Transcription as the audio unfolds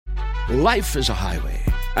Life is a highway,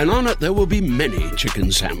 and on it there will be many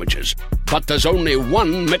chicken sandwiches. But there's only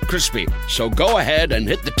one McCrispy. So go ahead and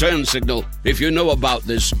hit the turn signal if you know about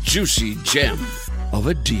this juicy gem of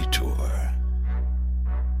a detour.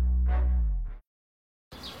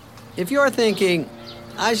 If you're thinking,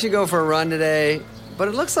 I should go for a run today, but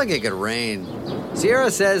it looks like it could rain,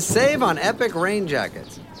 Sierra says save on Epic rain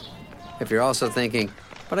jackets. If you're also thinking,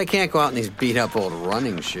 but I can't go out in these beat-up old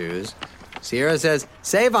running shoes, Sierra says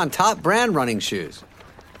save on top brand running shoes.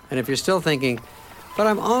 And if you're still thinking, but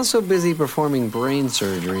I'm also busy performing brain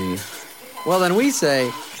surgery, well, then we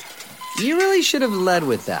say, you really should have led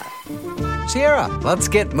with that. Sierra, let's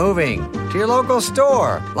get moving to your local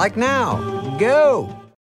store, like now. Go!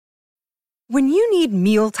 When you need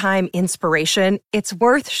mealtime inspiration, it's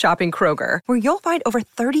worth shopping Kroger, where you'll find over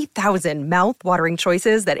 30,000 mouth-watering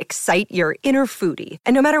choices that excite your inner foodie.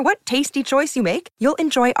 And no matter what tasty choice you make, you'll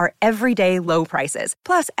enjoy our everyday low prices,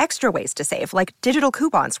 plus extra ways to save, like digital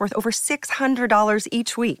coupons worth over $600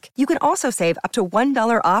 each week. You can also save up to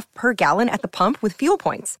 $1 off per gallon at the pump with fuel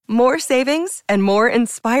points. More savings and more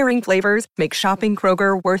inspiring flavors make shopping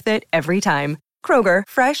Kroger worth it every time. Kroger,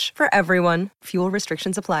 fresh for everyone. Fuel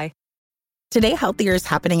restrictions apply. Today, Healthier is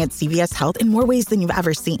happening at CVS Health in more ways than you've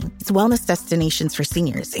ever seen. It's wellness destinations for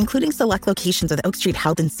seniors, including select locations with Oak Street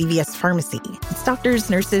Health and CVS Pharmacy. It's doctors,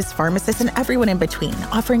 nurses, pharmacists, and everyone in between,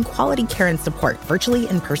 offering quality care and support virtually,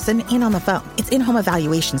 in person, and on the phone. It's in-home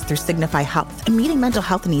evaluations through Signify Health and meeting mental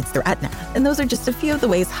health needs through Aetna. And those are just a few of the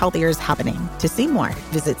ways Healthier is happening. To see more,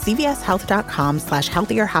 visit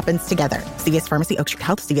cvshealth.com/healthier happens together. CVS Pharmacy, Oak Street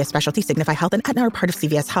Health, CVS Specialty, Signify Health, and Aetna are part of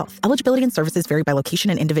CVS Health. Eligibility and services vary by location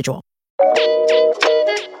and individual.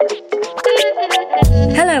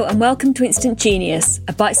 Hello and welcome to Instant Genius,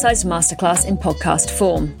 a bite-sized masterclass in podcast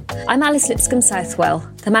form. I'm Alice Lipscomb Southwell,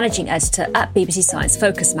 the managing editor at BBC Science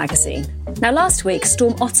Focus magazine. Now, last week,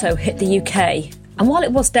 Storm Otto hit the UK. And while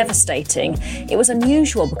it was devastating, it was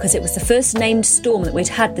unusual because it was the first named storm that we'd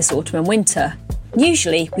had this autumn and winter.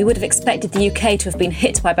 Usually, we would have expected the UK to have been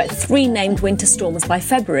hit by about 3 named winter storms by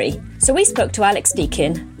February. So we spoke to Alex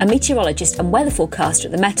Deakin, a meteorologist and weather forecaster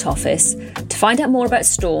at the Met Office, to find out more about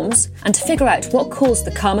storms and to figure out what caused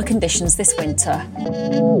the calmer conditions this winter.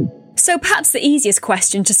 So perhaps the easiest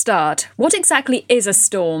question to start, what exactly is a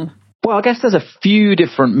storm? Well, I guess there's a few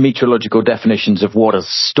different meteorological definitions of what a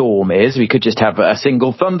storm is. We could just have a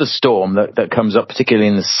single thunderstorm that comes up, particularly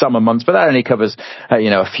in the summer months, but that only covers,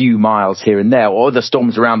 a few miles here and there. Or other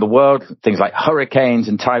storms around the world, things like hurricanes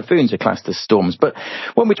and typhoons are classed as storms. But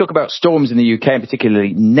when we talk about storms in the UK, and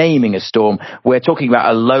particularly naming a storm, we're talking about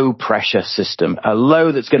a low pressure system, a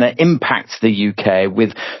low that's going to impact the UK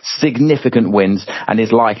with significant winds and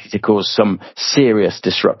is likely to cause some serious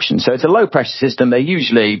disruption. So it's a low pressure system. They're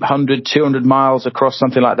usually 200 miles across,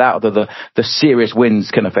 something like that, although the serious winds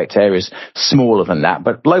can affect areas smaller than that.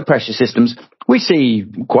 But low pressure systems, we see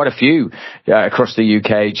quite a few across the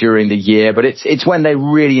UK during the year, but it's when they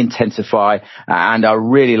really intensify and are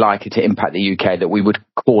really likely to impact the UK that we would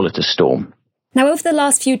call it a storm. Now, over the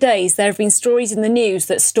last few days, there have been stories in the news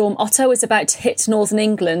that Storm Otto is about to hit northern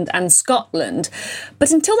England and Scotland.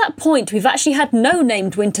 But until that point, we've actually had no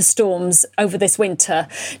named winter storms over this winter.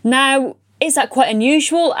 Now, is that quite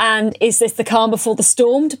unusual? And is this the calm before the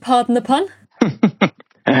storm, to pardon the pun?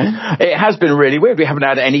 It has been really weird. We haven't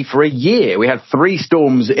had any for a year. We had 3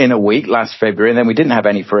 storms in a week last February, and then we didn't have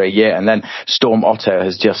any for a year, and then Storm Otto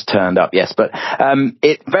has just turned up, yes. But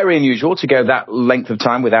it's very unusual to go that length of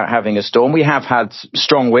time without having a storm. We have had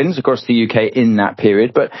strong winds across the UK in that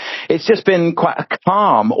period, but it's just been quite a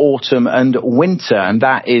calm autumn and winter, and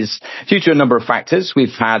that is due to a number of factors.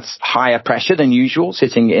 We've had higher pressure than usual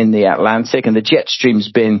sitting in the Atlantic, and the jet stream's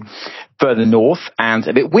been further north and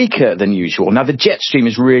a bit weaker than usual. Now, the jet stream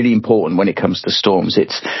is really important when it comes to storms.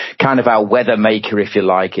 It's kind of our weather maker, if you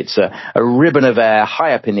like. It's a ribbon of air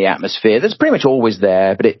high up in the atmosphere that's pretty much always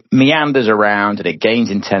there, but it meanders around and it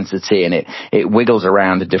gains intensity and it wiggles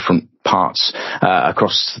around in different parts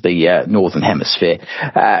across the northern hemisphere,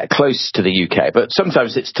 close to the UK. But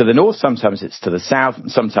sometimes it's to the north, sometimes it's to the south,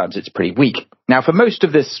 and sometimes it's pretty weak. Now, for most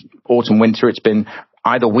of this autumn winter, it's been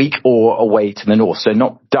either weak or away to the north, so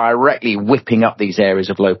not directly whipping up these areas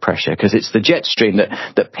of low pressure, because it's the jet stream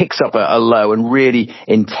that picks up a low and really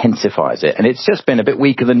intensifies it. And it's just been a bit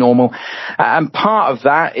weaker than normal. And part of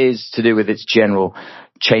that is to do with its general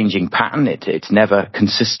changing pattern. It's never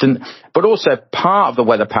consistent. But also part of the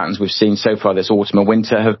weather patterns we've seen so far this autumn and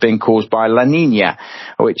winter have been caused by La Nina,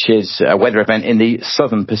 which is a weather event in the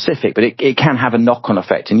southern Pacific. But it can have a knock-on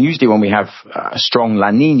effect. And usually when we have a strong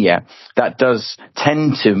La Nina, that does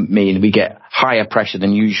tend to mean we get higher pressure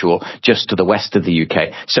than usual just to the west of the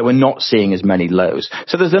UK. So we're not seeing as many lows.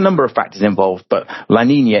 So there's a number of factors involved, but La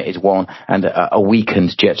Nina is one and a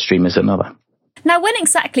weakened jet stream is another. Now, when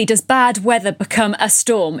exactly does bad weather become a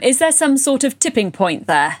storm? Is there some sort of tipping point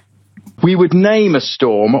there? We would name a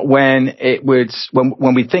storm when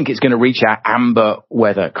we think it's going to reach our amber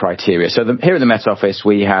weather criteria. So here at the Met Office,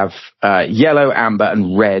 we have yellow, amber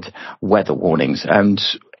and red weather warnings. And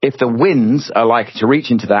if the winds are likely to reach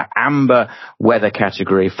into that amber weather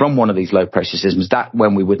category from one of these low pressure systems, that's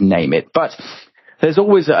when we would name it. But there's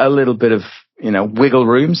always a little bit of, wiggle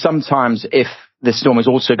room. Sometimes if this storm is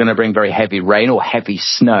also going to bring very heavy rain or heavy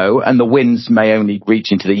snow, and the winds may only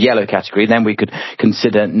reach into the yellow category, then we could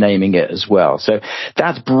consider naming it as well. So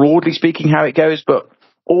that's broadly speaking how it goes, but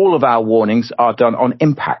all of our warnings are done on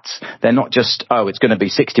impacts. They're not just, it's going to be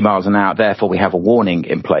 60 miles an hour, therefore we have a warning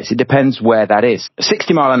in place. It depends where that is.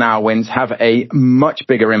 60 mile an hour winds have a much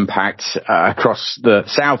bigger impact across the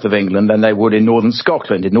south of England than they would in northern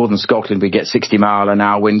Scotland. In northern Scotland, we get 60 mile an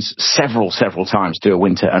hour winds several times through a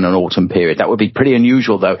winter and an autumn period. That would be pretty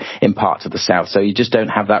unusual, though, in parts of the south. So you just don't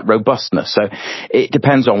have that robustness. So it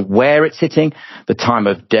depends on where it's hitting, the time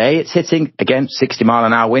of day it's hitting. Again, 60 mile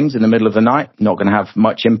an hour winds in the middle of the night, not going to have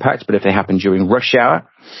much impact, but if they happen during rush hour.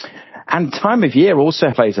 And time of year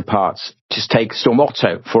also plays a part. Just take Storm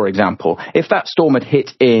Otto, for example. If that storm had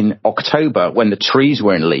hit in October when the trees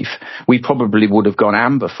were in leaf, we probably would have gone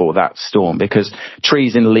amber for that storm, because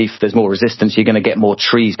trees in leaf, there's more resistance. You're going to get more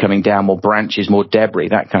trees coming down, more branches, more debris,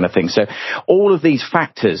 that kind of thing. So all of these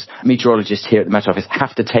factors, meteorologists here at the Met Office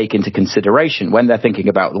have to take into consideration when they're thinking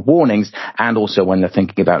about the warnings and also when they're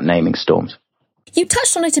thinking about naming storms. You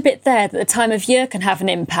touched on it a bit there, that the time of year can have an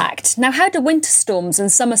impact. Now, how do winter storms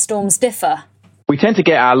and summer storms differ? We tend to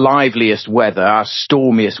get our liveliest weather, our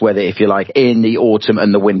stormiest weather, if you like, in the autumn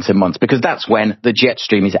and the winter months, because that's when the jet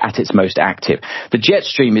stream is at its most active. The jet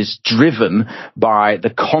stream is driven by the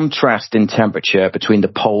contrast in temperature between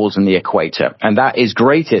the poles and the equator. And that is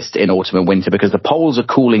greatest in autumn and winter because the poles are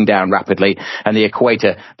cooling down rapidly and the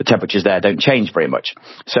equator, the temperatures there don't change very much.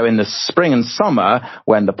 So in the spring and summer,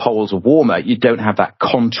 when the poles are warmer, you don't have that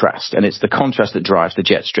contrast. And it's the contrast that drives the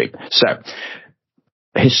jet stream. So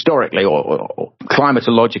historically or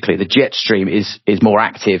climatologically, the jet stream is more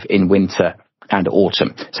active in winter and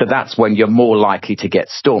autumn. So that's when you're more likely to get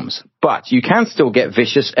storms. But you can still get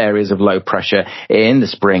vicious areas of low pressure in the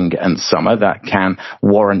spring and summer that can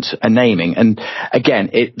warrant a naming. And again,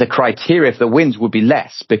 the criteria for the winds would be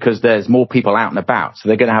less because there's more people out and about. So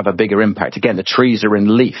they're going to have a bigger impact. Again, the trees are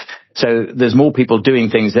in leaf. So there's more people doing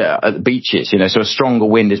things at the beaches, so a stronger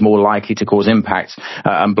wind is more likely to cause impacts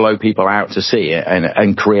and blow people out to sea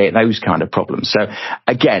and create those kind of problems. So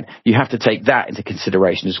again, you have to take that into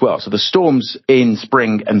consideration as well. So the storms in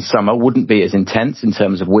spring and summer wouldn't be as intense in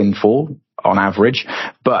terms of windfall on average,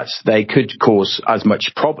 but they could cause as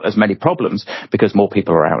many problems because more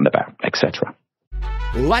people are out and about, etc.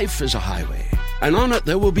 Life is a highway, and on it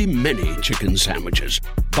there will be many chicken sandwiches.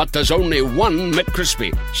 But there's only one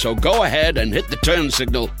McCrispy. So go ahead and hit the turn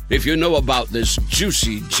signal if you know about this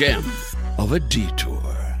juicy gem of a detour.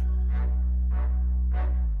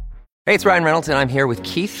 Hey, it's Ryan Reynolds, and I'm here with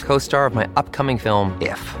Keith, co-star of my upcoming film,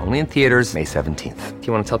 If, only in theaters May 17th. Do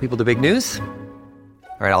you want to tell people the big news?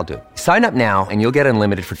 All right, I'll do it. Sign up now and you'll get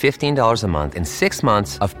unlimited for $15 a month and 6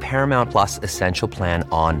 months of Paramount Plus Essential Plan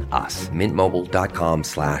on us.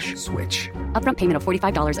 MintMobile.com/switch. Upfront payment of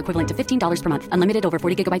 $45 equivalent to $15 per month. Unlimited over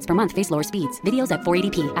 40 gigabytes per month. Face lower speeds. Videos at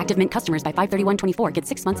 480p. Active Mint customers by 531.24 get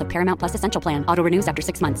 6 months of Paramount Plus Essential Plan. Auto renews after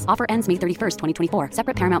 6 months. Offer ends May 31st, 2024.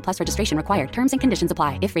 Separate Paramount Plus registration required. Terms and conditions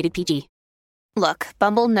apply if rated PG. Look,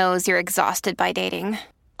 Bumble knows you're exhausted by dating.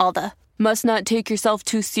 All the must not take yourself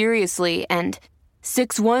too seriously and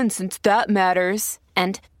 6'1" since that matters.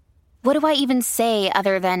 And what do I even say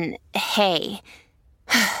other than, hey?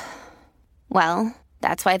 Well,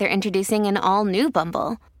 that's why they're introducing an all-new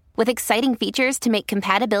Bumble, with exciting features to make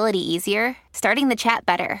compatibility easier, starting the chat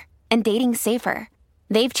better, and dating safer.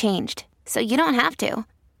 They've changed, so you don't have to.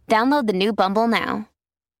 Download the new Bumble now.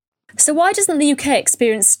 So why doesn't the UK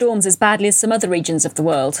experience storms as badly as some other regions of the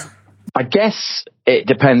world? I guess it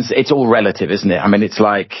depends. It's all relative, isn't it? I mean, it's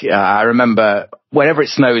like, I remember whenever it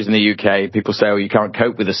snows in the UK, people say, oh, you can't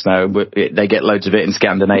cope with the snow, but they get loads of it in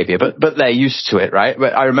Scandinavia, but they're used to it, right?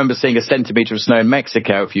 But I remember seeing a centimetre of snow in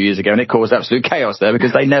Mexico a few years ago, and it caused absolute chaos there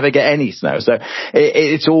because they never get any snow. So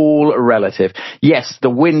it's all relative. Yes, the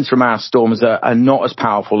winds from our storms are not as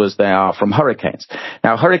powerful as they are from hurricanes.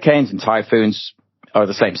 Now, hurricanes and typhoons are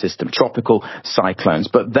the same system, tropical cyclones,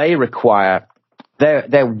 but they require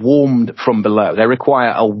they're warmed from below. They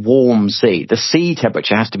require a warm sea. The sea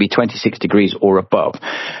temperature has to be 26 degrees or above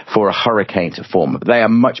for a hurricane to form. They are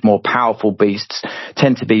much more powerful beasts,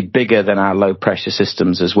 tend to be bigger than our low pressure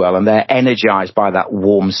systems as well, and they're energized by that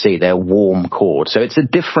warm sea, their warm core. So it's a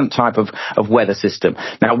different type of weather system.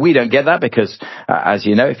 Now, we don't get that because, as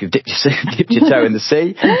you know, if you've dipped your toe in the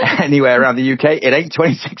sea anywhere around the UK, it ain't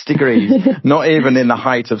 26 degrees, not even in the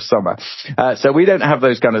height of summer. So we don't have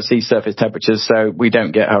those kind of sea surface temperatures, so we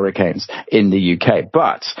don't get hurricanes in the UK.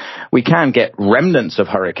 But we can get remnants of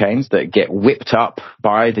hurricanes that get whipped up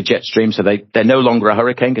by the jet stream, so they're no longer a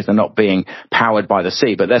hurricane because they're not being powered by the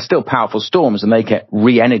sea, but they're still powerful storms, and they get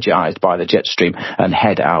re-energized by the jet stream and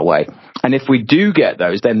head our way. And if we do get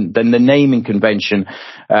those, then the naming convention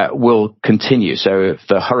will continue. So if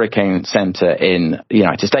the Hurricane Center in the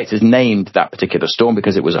United States has named that particular storm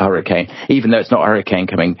because it was a hurricane, even though it's not a hurricane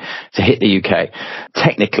coming to hit the UK,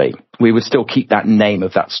 technically we would still keep that name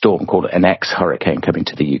of that storm, called an ex-hurricane coming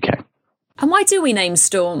to the UK. And why do we name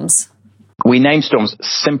storms? We name storms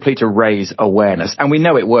simply to raise awareness, and we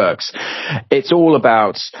know it works. It's all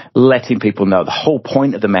about letting people know. The whole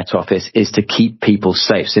point of the Met Office is to keep people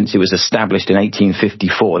safe. Since it was established in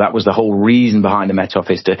 1854, that was the whole reason behind the Met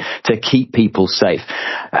Office, to keep people safe.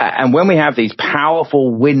 And when we have these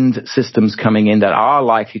powerful wind systems coming in that are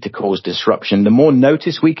likely to cause disruption, the more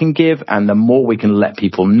notice we can give and the more we can let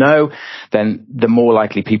people know, then the more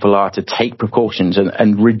likely people are to take precautions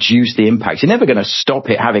and reduce the impact. You're never going to stop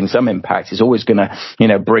it having some impact. It's always going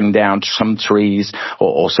to, bring down some trees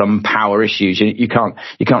or some power issues. You can't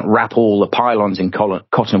wrap all the pylons in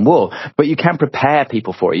cotton wool, but you can prepare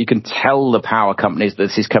people for it. You can tell the power companies that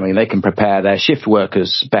this is coming. They can prepare their shift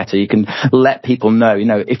workers better. You can let people know,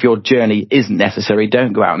 if your journey isn't necessary,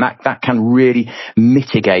 don't go out. And that can really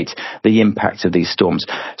mitigate the impact of these storms.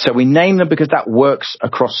 So we name them because that works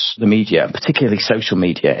across the media, particularly social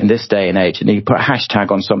media in this day and age. And you put a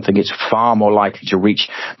hashtag on something, it's far more likely to reach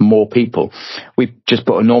more people. We just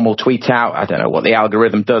put a normal tweet out. I don't know what the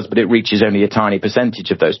algorithm does, but it reaches only a tiny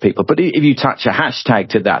percentage of those people. But if you attach a hashtag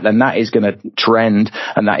to that, then that is going to trend,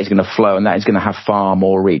 and that is going to flow, and that is going to have far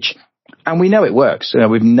more reach. And we know it works.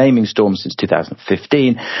 We've been naming storms since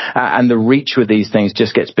 2015, and the reach with these things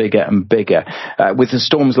just gets bigger and bigger. With the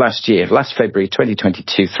storms last February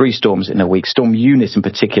 2022, 3 storms in a week. Storm Eunice in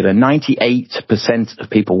particular, 98%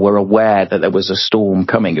 of people were aware that there was a storm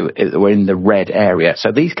coming. Were in the red area.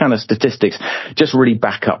 So these kind of statistics just really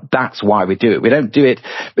back up. That's why we do it. We don't do it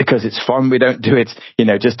because it's fun. We don't do it,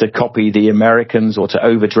 just to copy the Americans or to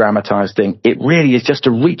over-dramatize things. It really is just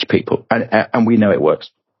to reach people, and we know it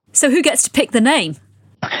works. So who gets to pick the name?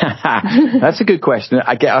 That's a good question.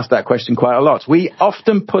 I get asked that question quite a lot. We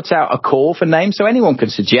often put out a call for names, so anyone can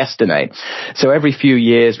suggest a name. So every few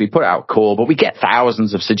years we put out a call, but we get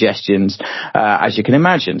thousands of suggestions, as you can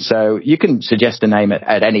imagine. So you can suggest a name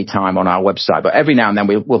at any time on our website, but every now and then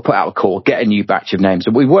we'll put out a call, get a new batch of names.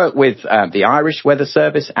 And we work with the Irish Weather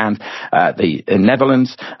Service and the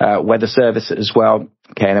Netherlands Weather Service as well,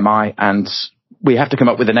 KNMI, and we have to come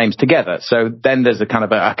up with the names together. So then there's a kind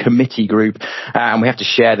of a committee group, and we have to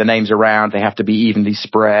share the names around. They have to be evenly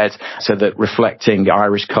spread so that reflecting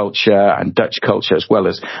Irish culture and Dutch culture as well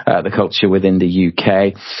as the culture within the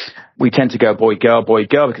UK. We tend to go boy, girl,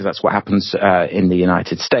 because that's what happens in the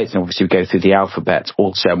United States. And obviously we go through the alphabet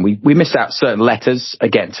also. And we miss out certain letters,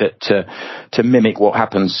 again, to mimic what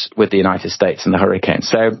happens with the United States and the hurricane.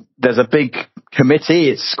 So there's a big committee.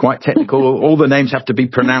 It's quite technical. All the names have to be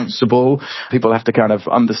pronounceable. People have to kind of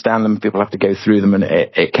understand them. People have to go through them, and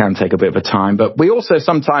it can take a bit of a time. But we also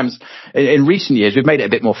sometimes, in recent years, we've made it a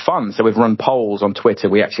bit more fun. So we've run polls on Twitter.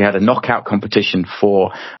 We actually had a knockout competition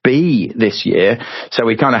for B this year. So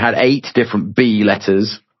we kind of had 8 different B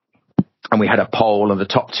letters. And we had a poll, and the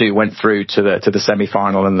top 2 went through to the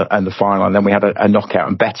semi-final and the final, and then we had a knockout,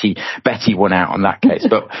 and Betty won out on that case.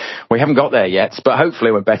 But we haven't got there yet. But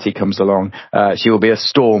hopefully, when Betty comes along, she will be a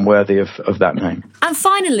storm worthy of that name. And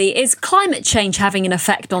finally, is climate change having an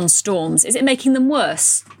effect on storms? Is it making them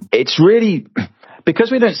worse? It's really,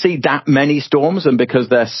 because we don't see that many storms, and because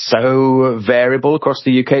they're so variable across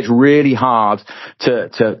the UK, it's really hard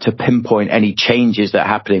to pinpoint any changes that are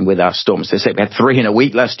happening with our storms. They say we had 3 in a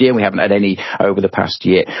week last year, and we haven't had any over the past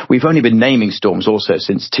year. We've only been naming storms also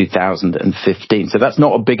since 2015, so that's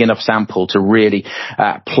not a big enough sample to really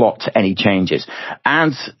plot any changes.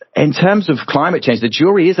 And in terms of climate change, the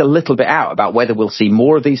jury is a little bit out about whether we'll see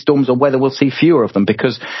more of these storms or whether we'll see fewer of them,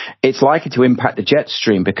 because it's likely to impact the jet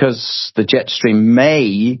stream, because the jet stream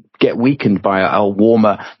may get weakened by a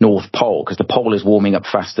warmer North Pole, because the pole is warming up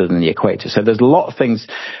faster than the equator. So there's a lot of things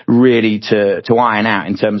really to iron out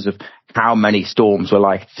in terms of how many storms we're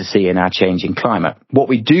likely to see in our changing climate. What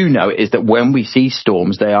we do know is that when we see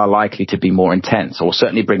storms, they are likely to be more intense, or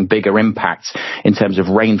certainly bring bigger impacts in terms of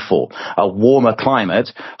rainfall. A warmer climate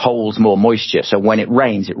holds more moisture, so when it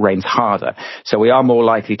rains harder. So we are more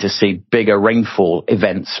likely to see bigger rainfall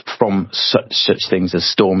events from such things as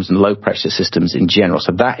storms and low pressure systems in general.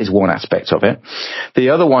 So that is one aspect of it. The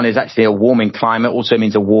other one is actually a warming climate also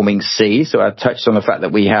means a warming sea. So I touched on the fact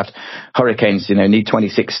that we have hurricanes, need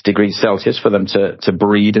 26 degrees Celsius for them to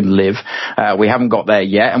breed and live. We haven't got there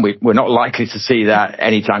yet, and we're not likely to see that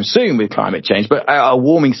anytime soon with climate change. But a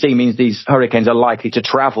warming sea means these hurricanes are likely to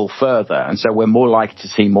travel further, and so we're more likely to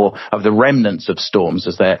see more of the remnants of storms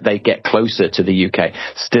as they get closer to the UK,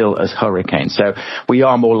 still as hurricanes. So we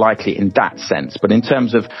are more likely in that sense. But in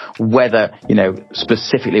terms of whether,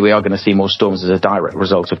 specifically we are going to see more storms as a direct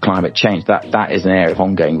result of climate change, that is an area of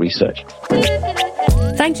ongoing research.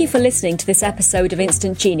 Thank you for listening to this episode of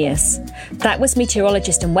Instant Genius. That was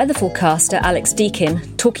meteorologist and weather forecaster Alex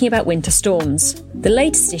Deakin talking about winter storms. The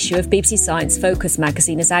latest issue of BBC Science Focus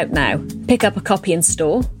magazine is out now. Pick up a copy in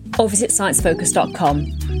store or visit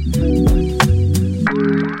sciencefocus.com.